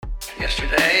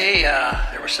yesterday.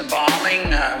 There was some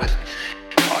bombing with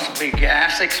possibly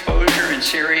gas exposure in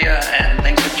Syria, and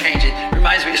things have changed. It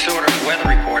reminds me sort of weather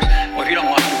reports. Well, if you don't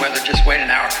want the weather, just wait an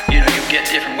hour. You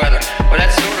get different weather. Well,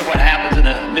 that's sort of what happens in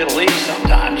the Middle East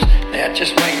sometimes. Yeah,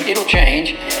 just wait, it'll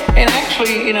change. And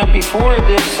actually, before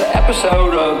this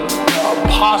episode of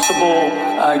possible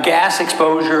gas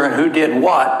exposure and who did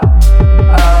what,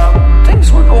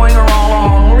 things were going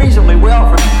along reasonably well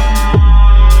for me.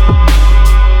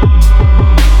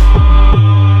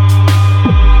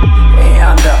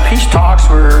 Peace talks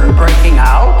were breaking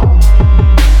out.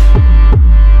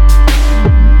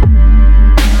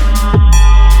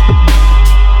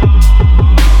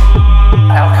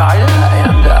 Al-Qaeda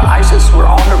and ISIS were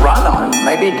on the run,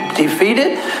 maybe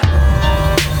defeated.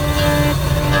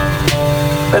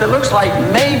 But it looks like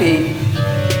maybe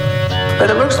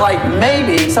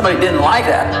somebody didn't like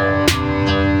that.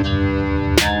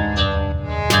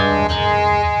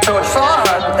 So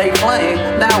Assad, they claim,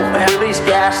 now released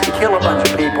gas to kill a bunch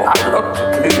of people. I looked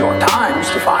at the New York Times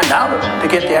to find out, to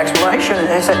get the explanation, and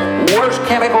they said, worst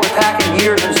chemical attack in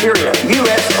years in Syria.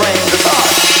 U.S. claims Assad.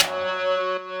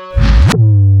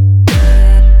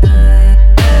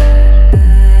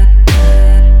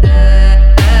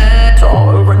 It's all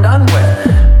over and done with.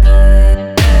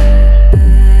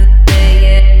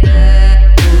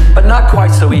 But not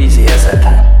quite so easy, is it?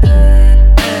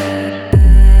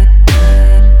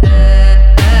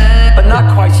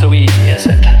 Not quite so easy, is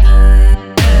it?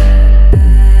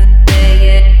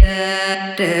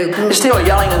 They're still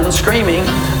yelling and screaming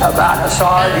about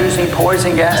Assad using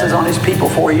poison gases on his people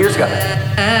 4 years ago.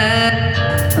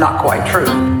 Not quite true.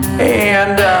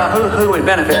 And who would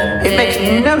benefit? It makes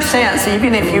no sense,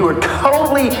 even if you were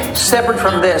totally separate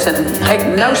from this and take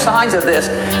no signs of this,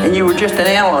 and you were just an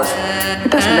analyst.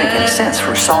 It doesn't make any sense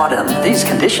for Assad in these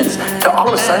conditions to all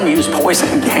of a sudden use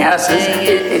poison gases.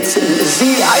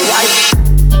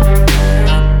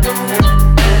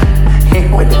 He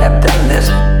would have done this.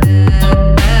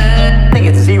 I think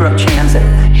it's zero chance that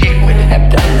he would have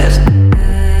done this.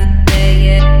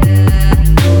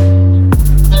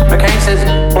 McCain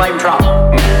says, blame Trump.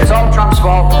 It's all Trump's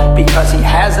fault because he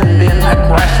hasn't been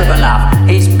aggressive enough.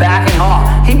 He's backing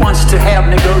off. He wants to have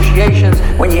negotiations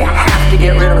when you have to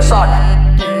get rid of Assad.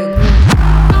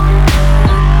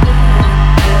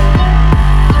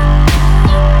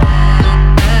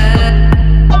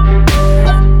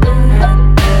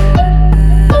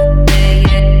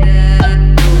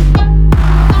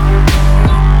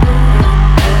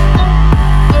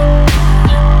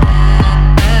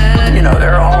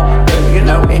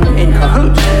 In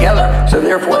cahoots together, so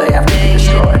therefore they have to be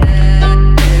destroyed.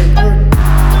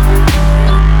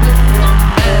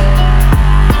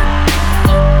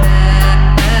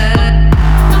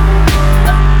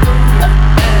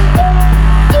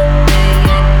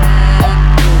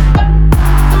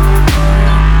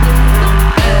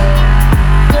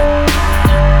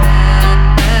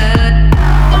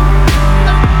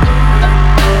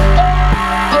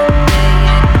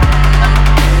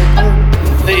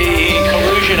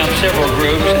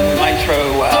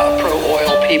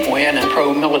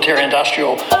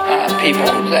 Pro-military-industrial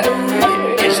people that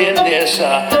is in this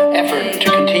effort to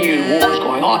continue wars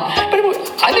going on. But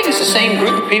I think it's the same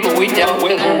group of people we dealt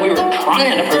with when we were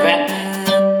trying to prevent.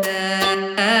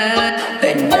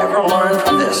 They never learn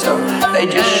from this, so they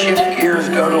just shift gears,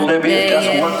 go to Libya. It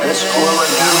doesn't work, they screw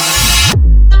it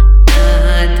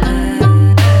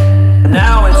down.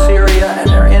 Now it's Syria, and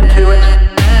they're into it.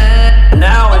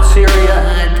 Now it's Syria.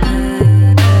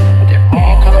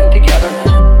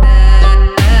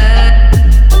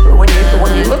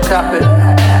 Look up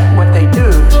at what they do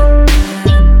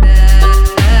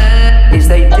is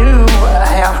they do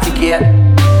have to get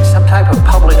some type of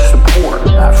public support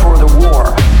for the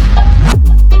war.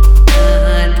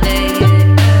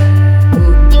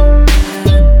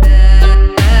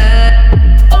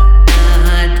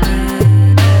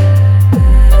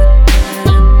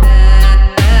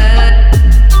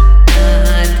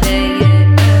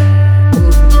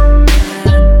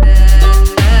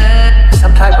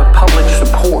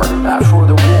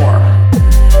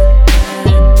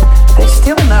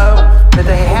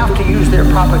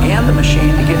 Propaganda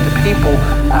machine to get the people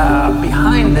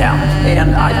behind them,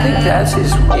 and I think that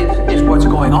is what's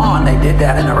going on. They did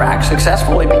that in Iraq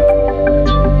successfully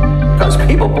because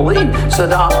people believe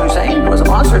Saddam Hussein was a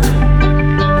monster.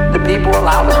 The people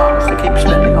allowed the Congress to keep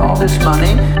spending all this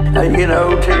money, to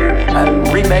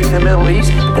remake the Middle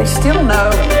East. They still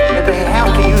know that they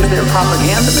have to use their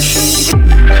propaganda machine to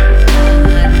get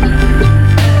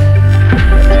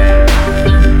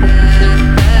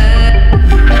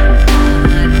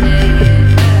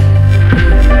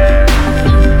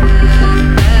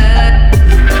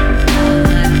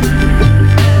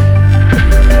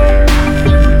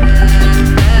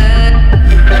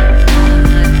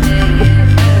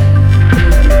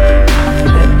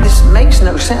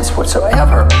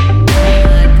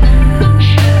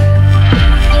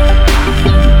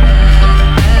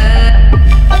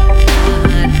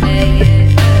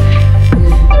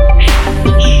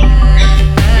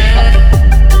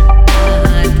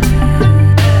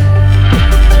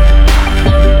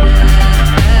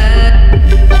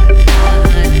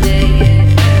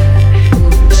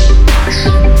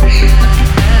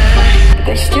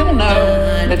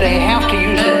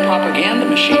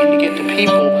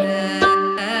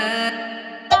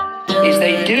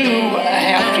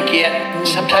get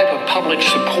some type of public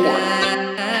support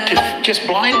to just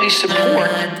blindly support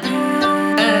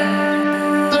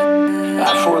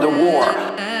for the war.